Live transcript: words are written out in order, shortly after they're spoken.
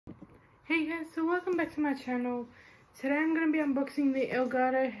Hey guys, so welcome back to my channel. Today I'm going to be unboxing the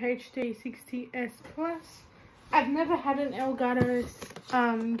Elgato HD60 Plus. I've never had an Elgato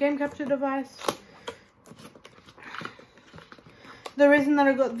game capture device. The reason that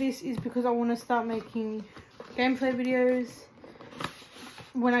I got this is because I want to start making gameplay videos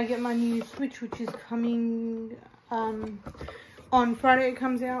when I get my new Switch, which is coming on Friday. It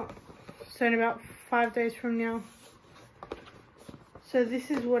comes out, so in about 5 days from now. So this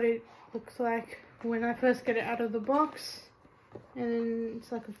is what it looks like when I first get it out of the box, and then it's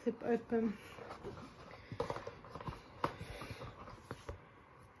like a flip open.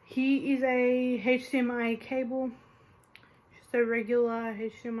 Here is a HDMI cable, just a regular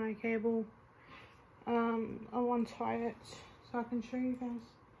HDMI cable. I'll untie it so I can show you guys.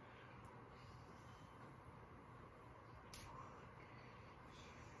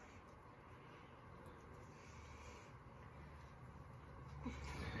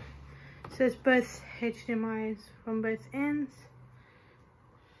 So it's both HDMIs from both ends.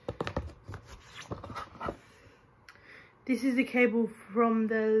 This is the cable from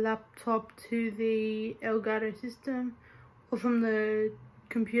the laptop to the Elgato system, or from the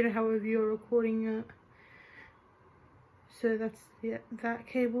computer, however you're recording it. So that's that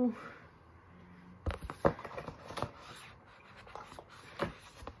cable.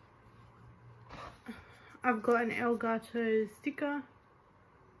 I've got an Elgato sticker.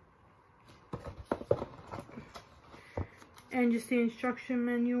 And just the instruction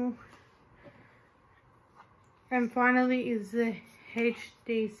manual. And finally is the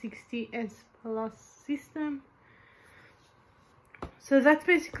HD60 Plus system. So that's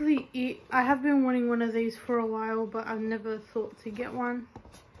basically it. I have been wanting one of these for a while, but I've never thought to get one.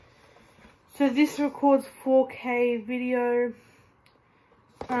 So this records 4K video.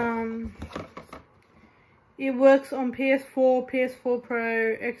 It works on PS4, PS4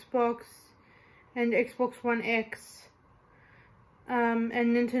 Pro, Xbox, and Xbox One X. And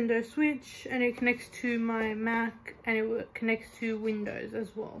Nintendo Switch, and it connects to my Mac, and it connects to Windows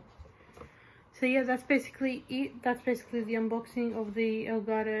as well. So yeah, that's basically it. That's basically the unboxing of the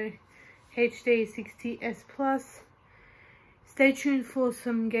Elgato HD60 Plus. Stay tuned for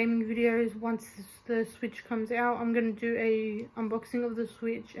some gaming videos once the Switch comes out. I'm going to do a unboxing of the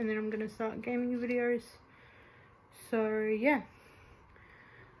Switch, and then I'm going to start gaming videos. So yeah.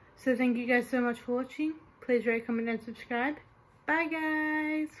 So thank you guys so much for watching. Please rate, comment and subscribe. Bye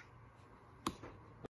guys!